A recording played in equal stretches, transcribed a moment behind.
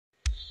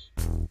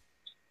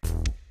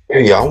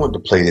Hey, y'all, I want to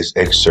play this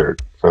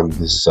excerpt from from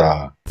this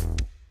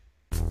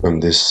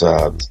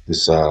uh,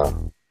 this uh,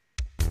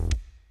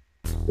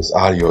 this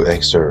audio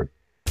excerpt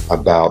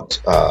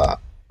about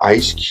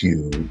Ice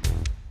Cube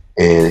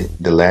and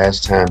the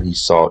last time he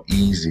saw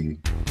Easy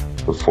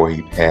before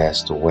he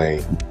passed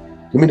away.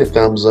 Give me the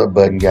thumbs up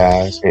button,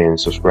 guys, and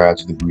subscribe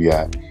to the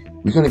Griot.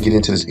 We're gonna get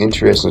into this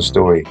interesting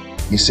story.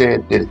 He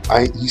said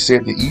that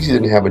Easy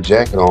didn't have a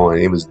jacket on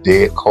and it was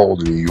dead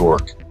cold in New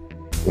York.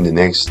 And the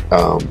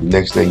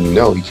next thing you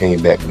know, he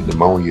came back with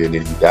pneumonia and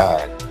then he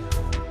died.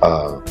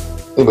 Uh,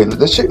 anyway,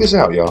 let's check this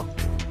out, y'all.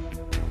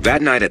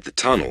 That night at the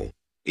tunnel,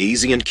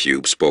 Eazy and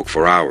Cube spoke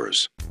for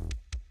hours.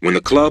 When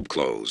the club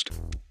closed,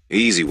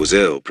 Eazy was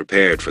ill,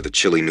 prepared for the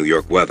chilly New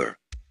York weather.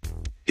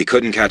 He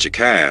couldn't catch a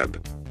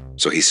cab,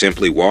 so he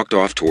simply walked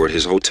off toward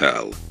his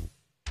hotel,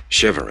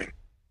 shivering.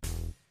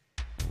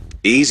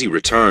 Eazy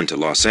returned to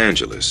Los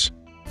Angeles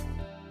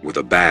with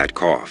a bad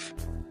cough.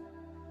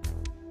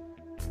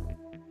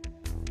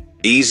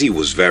 Eazy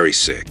was very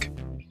sick.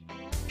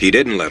 He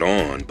didn't let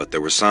on, but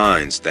there were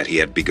signs that he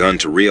had begun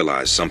to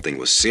realize something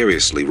was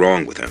seriously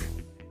wrong with him.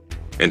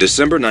 In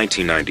December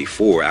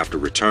 1994, after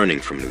returning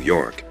from New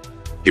York,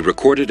 he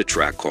recorded a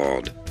track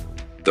called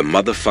The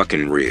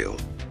Motherfucking Real,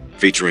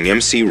 featuring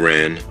MC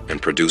Ren and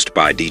produced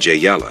by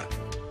DJ Yella,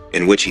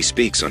 in which he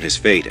speaks on his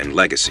fate and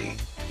legacy.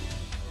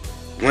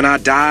 When I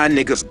die,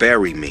 niggas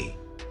bury me.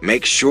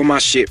 Make sure my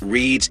shit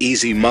reads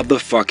Eazy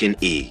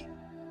motherfucking E.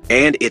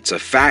 And it's a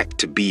fact,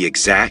 to be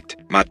exact,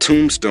 my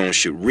tombstone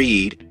should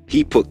read,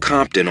 he put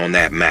Compton on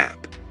that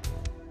map.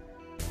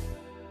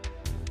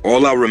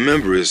 All I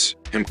remember is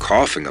him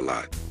coughing a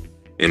lot,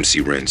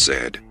 MC Ren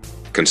said,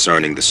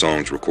 concerning the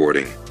song's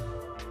recording.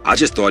 I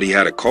just thought he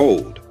had a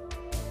cold.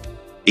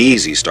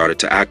 Eazy started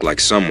to act like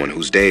someone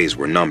whose days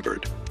were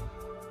numbered.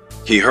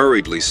 He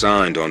hurriedly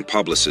signed on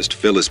publicist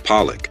Phyllis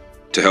Pollock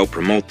to help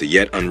promote the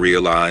yet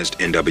unrealized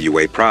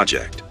NWA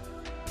project.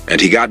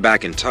 And he got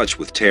back in touch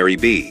with Terry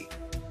B.,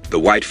 the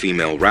white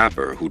female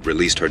rapper who'd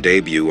released her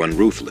debut on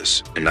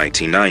Ruthless in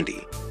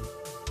 1990.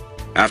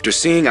 After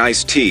seeing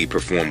Ice-T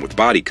perform with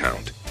Body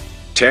Count,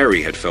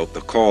 Terry had felt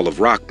the call of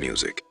rock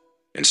music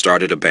and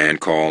started a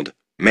band called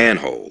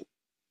Manhole.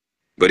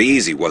 But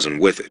Eazy wasn't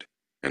with it,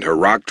 and her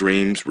rock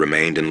dreams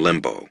remained in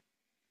limbo,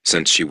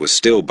 since she was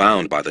still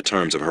bound by the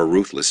terms of her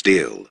Ruthless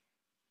deal.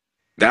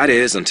 That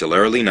is until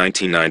early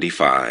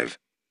 1995,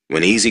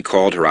 when Eazy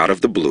called her out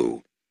of the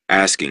blue,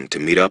 asking to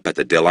meet up at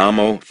the Del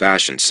Amo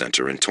Fashion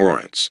Center in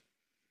Torrance.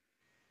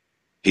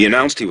 He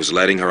announced he was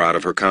letting her out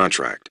of her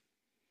contract.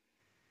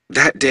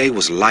 That day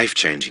was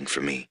life-changing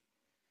for me,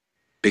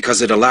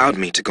 because it allowed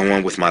me to go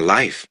on with my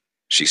life,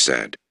 she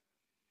said.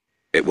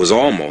 It was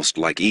almost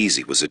like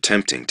Eazy was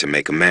attempting to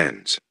make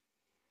amends.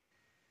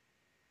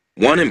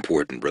 One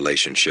important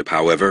relationship,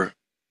 however,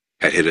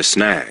 had hit a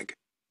snag: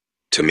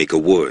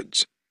 Tamika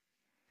Woods.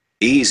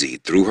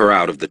 Eazy threw her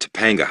out of the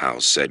Topanga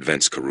house, said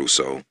Vince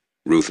Caruso,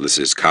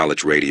 Ruthless's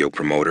college radio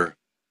promoter.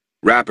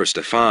 Rapper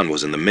Stefan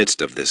was in the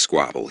midst of this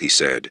squabble, he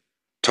said,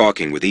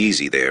 talking with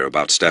Eazy there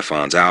about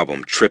Stefan's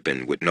album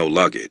Trippin' with No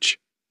Luggage.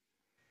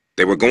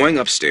 They were going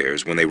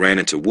upstairs when they ran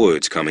into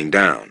Woods coming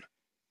down.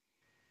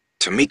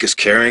 Tamika's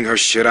carrying her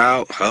shit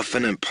out,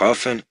 huffing and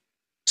puffing.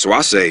 So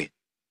I say,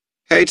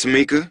 "Hey,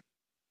 Tamika."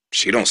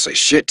 She don't say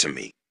shit to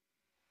me.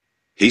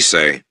 He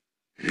say,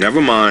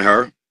 "Never mind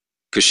her,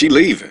 'cause she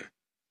leaving."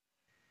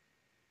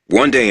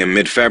 One day in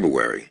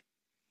mid-February,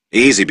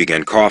 Eazy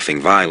began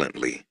coughing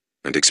violently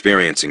and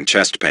experiencing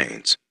chest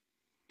pains.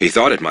 He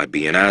thought it might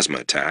be an asthma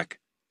attack,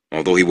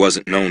 although he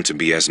wasn't known to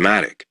be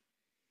asthmatic.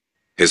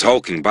 His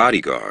hulking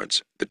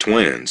bodyguards, the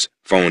twins,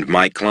 phoned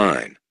Mike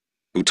Klein,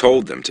 who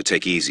told them to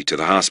take Eazy to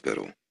the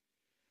hospital.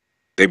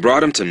 They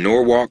brought him to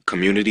Norwalk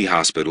Community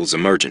Hospital's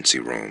emergency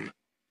room,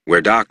 where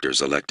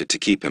doctors elected to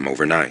keep him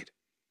overnight.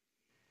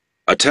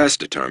 A test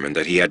determined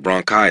that he had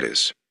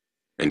bronchitis,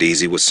 and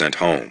Eazy was sent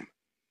home.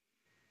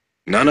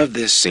 None of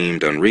this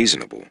seemed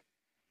unreasonable.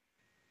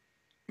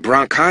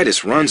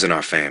 "Bronchitis runs in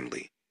our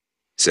family,"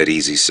 said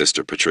Eazy's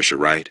sister Patricia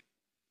Wright.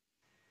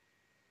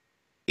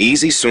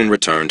 Eazy soon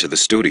returned to the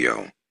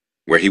studio,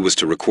 where he was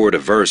to record a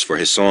verse for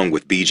his song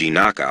with BG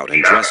Knockout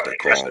and Dresta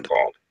called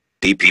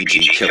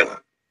DPG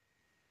Killer.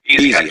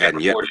 Eazy hadn't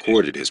yet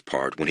recorded his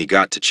part when he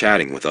got to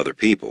chatting with other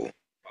people,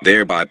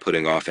 thereby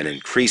putting off an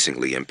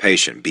increasingly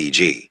impatient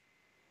BG.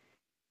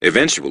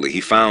 Eventually, he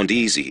found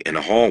Eazy in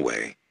a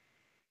hallway,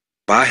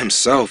 by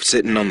himself,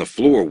 sitting on the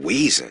floor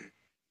wheezing,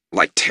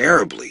 like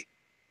terribly.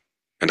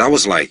 And I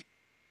was like,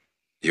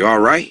 "You all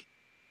right?"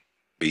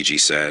 BG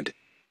said.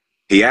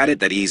 He added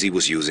that Eazy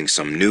was using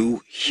some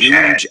new,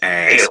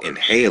 huge-ass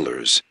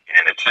inhalers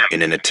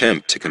in an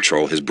attempt to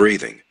control his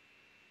breathing.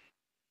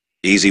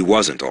 Eazy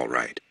wasn't all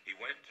right.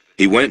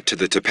 He went to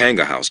the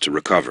Topanga house to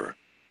recover.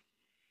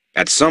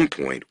 At some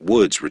point,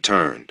 Woods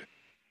returned.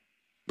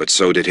 But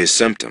so did his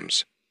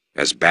symptoms,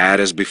 as bad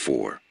as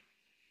before.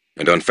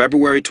 And on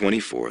February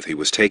 24th, he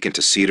was taken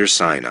to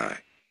Cedars-Sinai.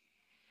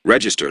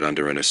 Registered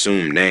under an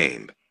assumed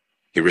name,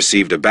 he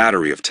received a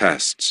battery of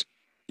tests,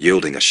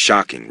 yielding a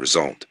shocking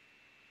result.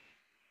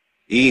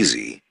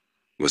 Eazy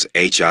was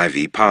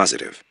HIV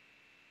positive.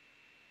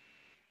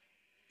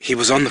 He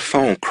was on the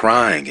phone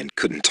crying and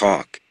couldn't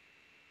talk.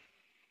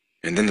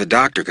 And then the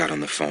doctor got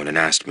on the phone and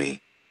asked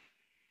me,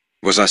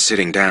 "Was I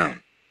sitting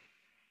down?"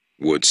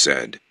 Woods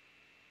said.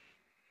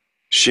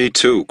 She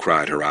too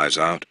cried her eyes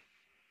out,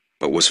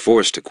 but was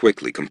forced to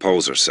quickly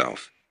compose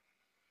herself.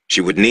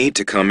 She would need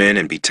to come in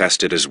and be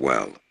tested as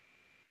well.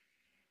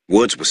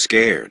 Woods was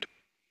scared,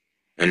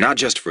 and not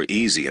just for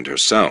Eazy and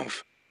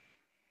herself.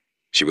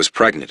 She was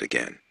pregnant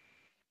again,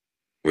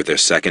 with their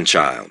second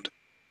child.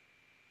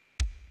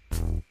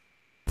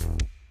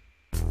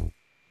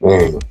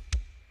 Man,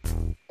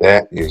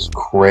 that is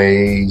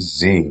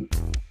crazy.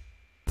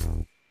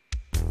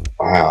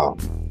 Wow.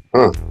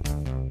 Huh.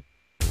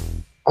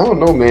 I don't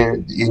know,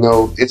 man.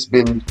 It's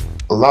been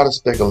a lot of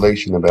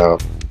speculation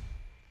about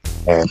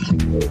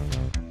asking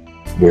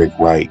Eric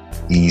Wright,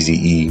 Eazy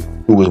E,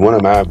 who was one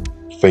of my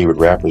favorite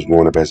rappers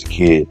growing up as a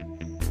kid.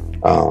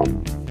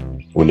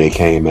 When they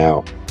came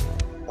out,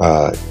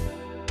 uh,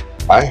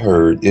 I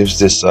heard it was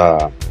this.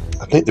 I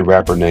think the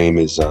rapper name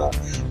is.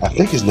 I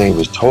think his name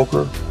was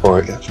Toker,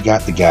 or I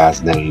forgot the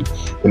guy's name.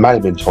 It might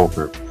have been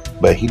Toker,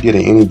 but he did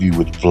an interview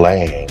with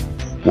Vlad,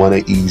 one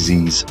of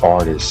Eazy's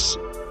artists.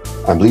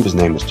 I believe his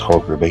name is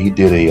Toker, but he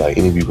did a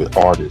interview with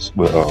artists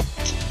with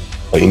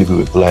an interview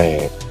with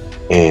Vlad,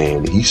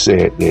 and he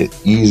said that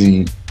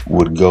Eazy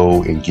would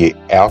go and get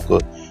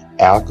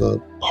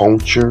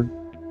puncture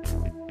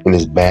in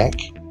his back,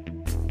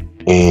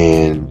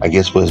 and I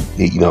guess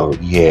he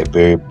had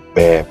very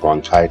bad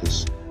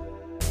bronchitis,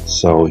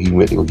 so he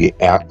went to go get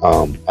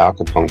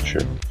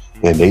acupuncture,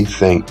 and they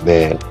think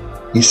that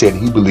he said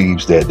he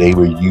believes that they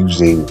were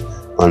using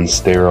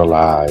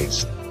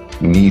unsterilized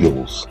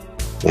needles,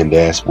 and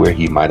that's where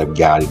he might have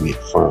gotten it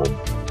from.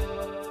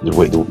 The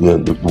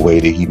way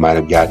that he might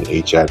have gotten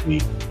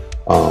HIV,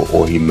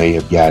 or he may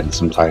have gotten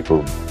some type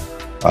of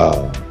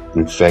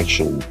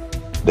infection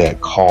that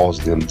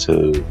caused them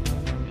to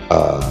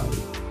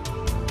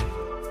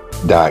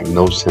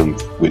diagnose him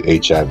with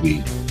HIV.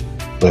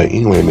 But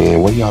anyway,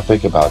 man, what do y'all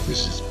think about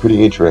this? It's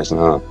pretty interesting,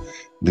 huh?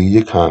 Leave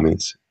your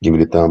comments, give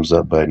me the thumbs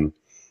up button,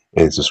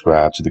 and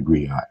subscribe to the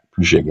Griot.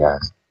 Appreciate it,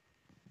 guys.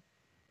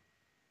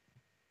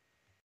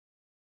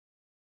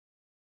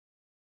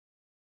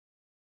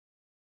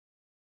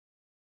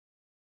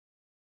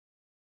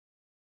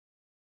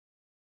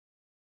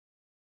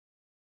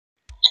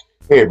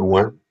 Hey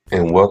everyone,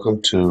 and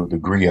welcome to the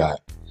Griot.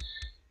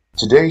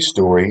 Today's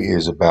story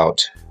is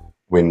about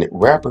when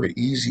rapper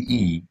Eazy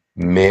E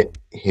met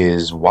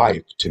his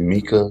wife,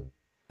 Tamika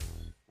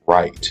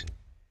Wright.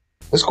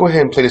 Let's go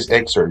ahead and play this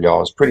excerpt,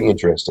 y'all. It's pretty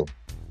interesting.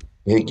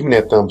 Hey, give me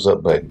that thumbs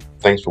up button.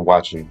 Thanks for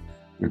watching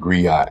the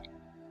Griot,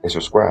 and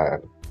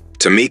subscribe.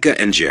 Tamika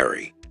and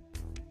Jerry.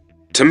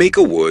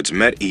 Tamika Woods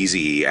met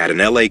Eazy-E at an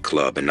LA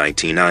club in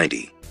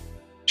 1990.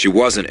 She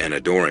wasn't an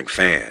adoring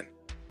fan.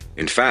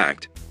 In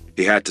fact,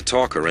 he had to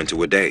talk her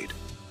into a date.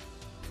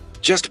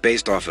 "Just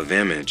based off of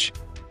image,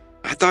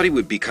 I thought he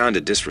would be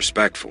kinda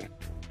disrespectful,"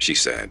 she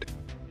said.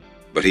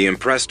 But he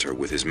impressed her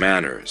with his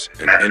manners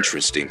and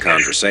interesting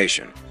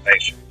conversation,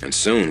 and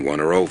soon won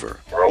her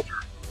over.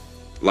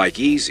 Like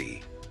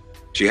Eazy,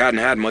 she hadn't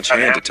had much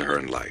handed to her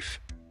in life,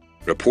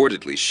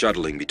 reportedly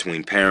shuttling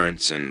between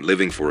parents and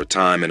living for a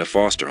time in a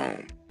foster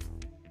home.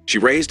 She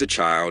raised a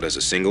child as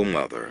a single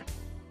mother,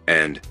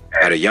 and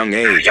at a young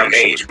age when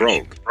she was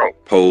broke,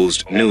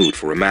 posed nude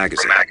for a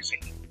magazine.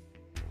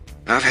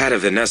 "I've had a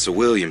Vanessa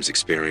Williams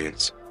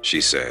experience," she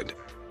said,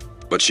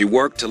 but she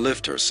worked to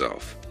lift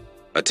herself,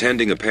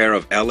 attending a pair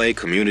of LA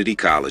community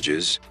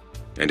colleges,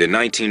 and in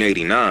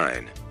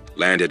 1989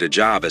 landed a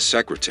job as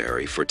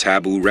secretary for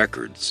Taboo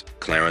Records'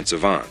 Clarence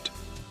Avant.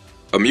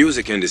 A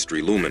music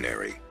industry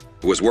luminary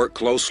who has worked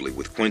closely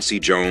with Quincy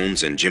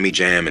Jones and Jimmy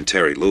Jam and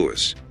Terry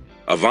Lewis,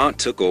 Avant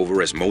took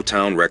over as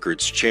Motown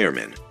Records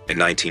chairman in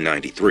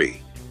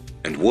 1993,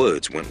 and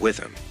Woods went with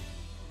him.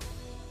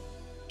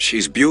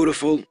 "She's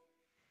beautiful,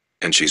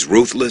 and she's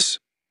ruthless,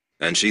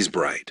 and she's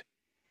bright,"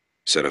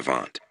 said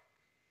Avant.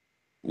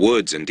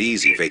 Woods and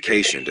Eazy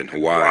vacationed in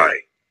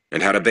Hawaii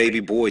and had a baby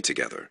boy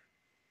together.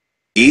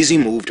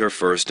 Eazy moved her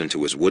first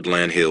into his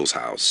Woodland Hills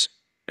house,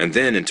 and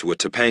then into a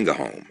Topanga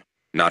home,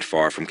 not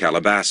far from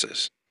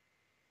Calabasas.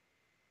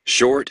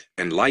 Short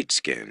and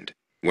light-skinned,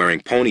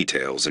 wearing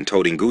ponytails and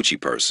toting Gucci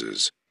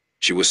purses,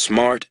 she was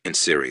smart and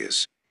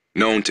serious,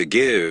 known to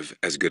give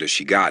as good as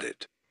she got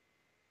it.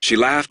 She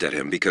laughed at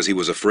him because he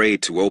was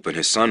afraid to open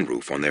his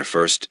sunroof on their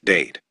first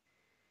date.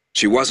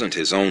 She wasn't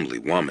his only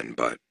woman,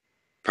 but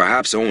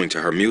perhaps owing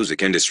to her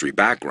music industry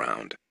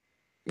background,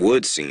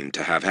 Wood seemed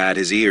to have had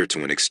his ear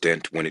to an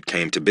extent when it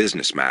came to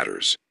business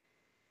matters.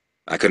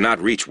 I could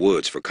not reach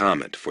Woods for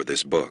comment for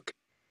this book.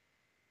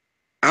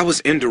 "I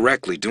was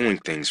indirectly doing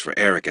things for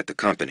Eric at the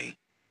company,"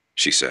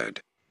 she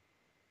said.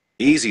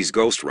 Eazy's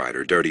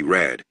ghostwriter, Dirty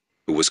Red,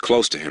 who was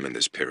close to him in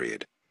this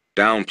period,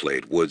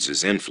 downplayed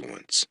Woods'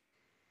 influence.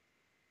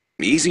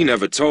 "Eazy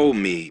never told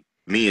me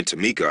and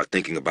Tamika are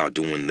thinking about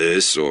doing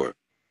this, or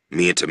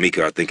me and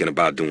Tamika are thinking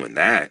about doing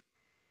that."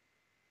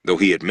 Though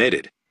he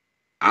admitted,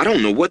 "I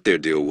don't know what their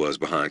deal was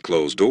behind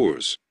closed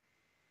doors."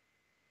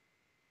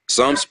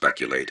 Some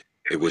speculate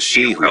it was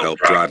she who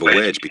helped drive a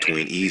wedge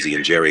between Eazy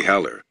and Jerry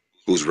Heller,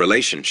 whose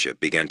relationship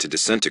began to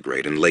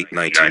disintegrate in late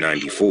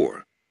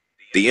 1994.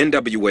 The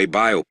NWA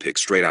biopic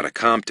Straight Outta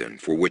Compton,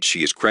 for which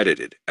she is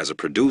credited as a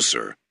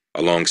producer,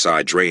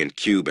 alongside Dre and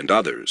Cube and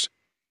others,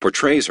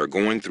 portrays her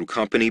going through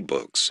company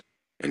books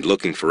and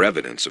looking for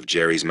evidence of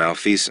Jerry's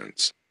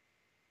malfeasance.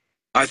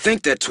 I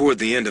think that toward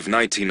the end of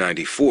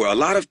 1994, a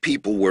lot of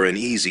people were in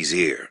Eazy's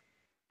ear.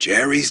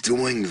 Jerry's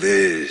doing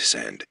this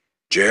and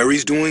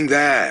Jerry's doing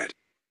that.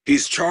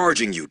 He's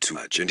charging you too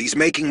much and he's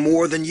making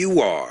more than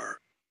you are,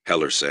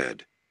 Heller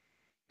said.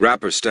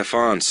 Rapper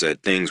Stefan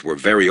said things were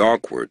very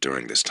awkward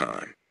during this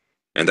time,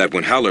 and that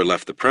when Heller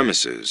left the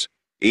premises,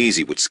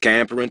 Eazy would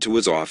scamper into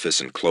his office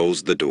and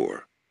close the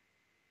door.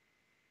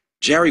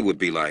 Jerry would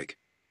be like,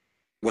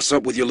 "What's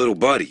up with your little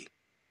buddy?"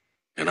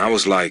 And I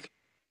was like,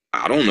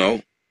 "I don't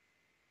know."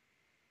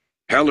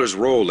 Heller's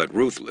role at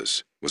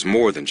Ruthless was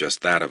more than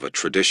just that of a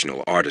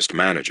traditional artist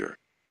manager.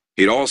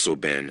 He'd also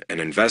been an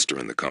investor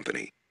in the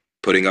company,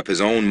 putting up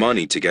his own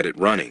money to get it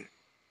running.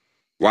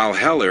 While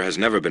Heller has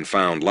never been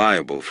found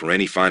liable for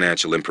any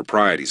financial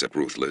improprieties at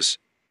Ruthless,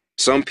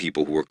 some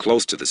people who were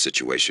close to the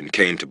situation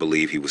came to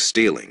believe he was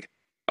stealing,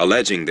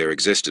 alleging there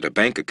existed a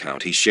bank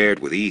account he shared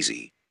with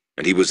Eazy,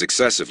 and he was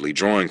excessively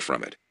drawing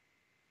from it.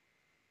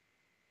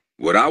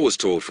 What I was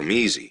told from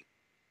Eazy,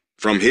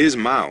 from his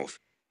mouth,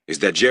 is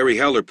that Jerry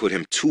Heller put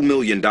him $2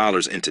 million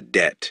into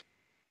debt,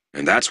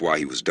 and that's why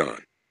he was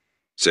done,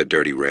 said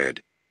Dirty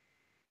Red.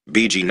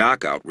 BG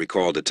Knockout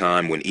recalled a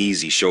time when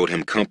Eazy showed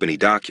him company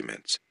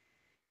documents.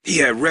 He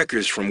had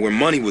records from where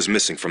money was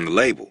missing from the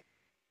label,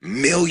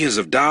 millions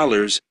of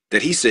dollars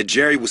that he said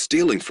Jerry was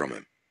stealing from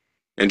him,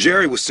 and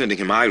Jerry was sending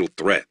him idle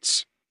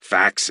threats,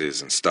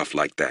 faxes, and stuff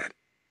like that.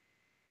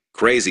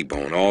 Crazy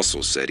Bone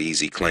also said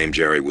Eazy claimed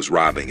Jerry was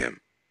robbing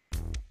him.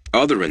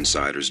 Other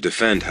insiders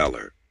defend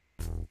Heller.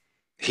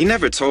 He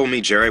never told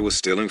me Jerry was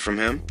stealing from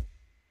him.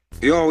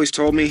 He always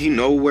told me he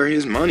knew where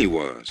his money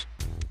was,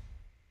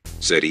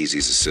 said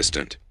Eazy's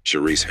assistant,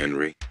 Sharice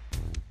Henry.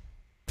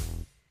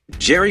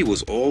 Jerry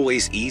was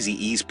always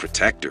Eazy-E's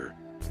protector,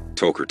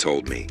 Toker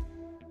told me,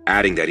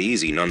 adding that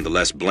Eazy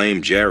nonetheless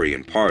blamed Jerry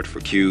in part for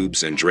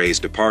Cube's and Dre's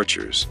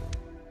departures.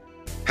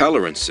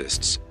 Heller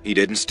insists he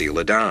didn't steal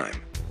a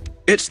dime.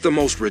 It's the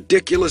most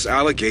ridiculous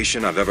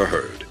allegation I've ever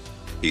heard,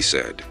 he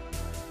said.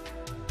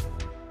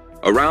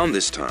 Around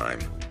this time,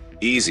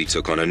 Eazy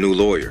took on a new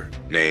lawyer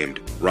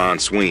named Ron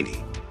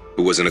Sweeney,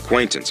 who was an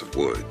acquaintance of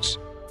Woods.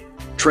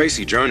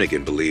 Tracy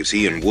Jernigan believes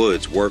he and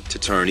Woods worked to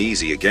turn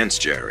Eazy against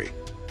Jerry.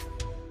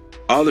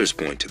 Others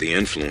point to the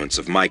influence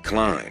of Mike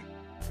Klein,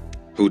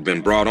 who'd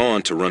been brought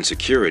on to run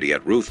security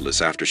at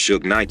Ruthless after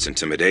Suge Knight's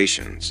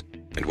intimidations,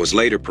 and was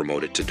later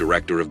promoted to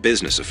Director of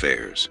Business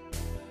Affairs.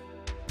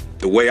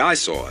 The way I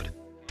saw it,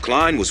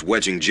 Klein was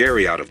wedging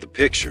Jerry out of the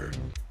picture,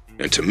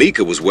 and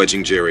Tamika was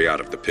wedging Jerry out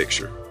of the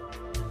picture,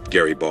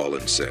 Gary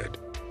Ballin said.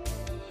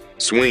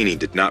 Sweeney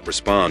did not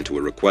respond to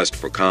a request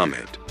for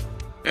comment,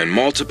 and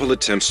multiple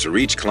attempts to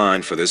reach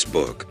Klein for this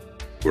book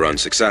were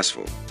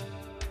unsuccessful.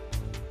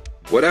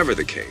 Whatever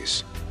the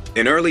case,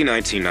 in early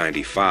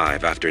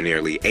 1995, after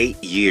nearly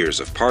 8 years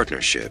of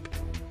partnership,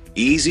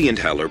 Eazy and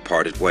Heller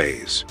parted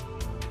ways.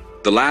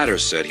 The latter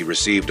said he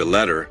received a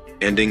letter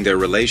ending their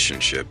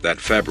relationship that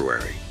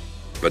February,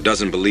 but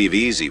doesn't believe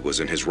Eazy was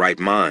in his right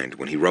mind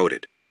when he wrote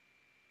it.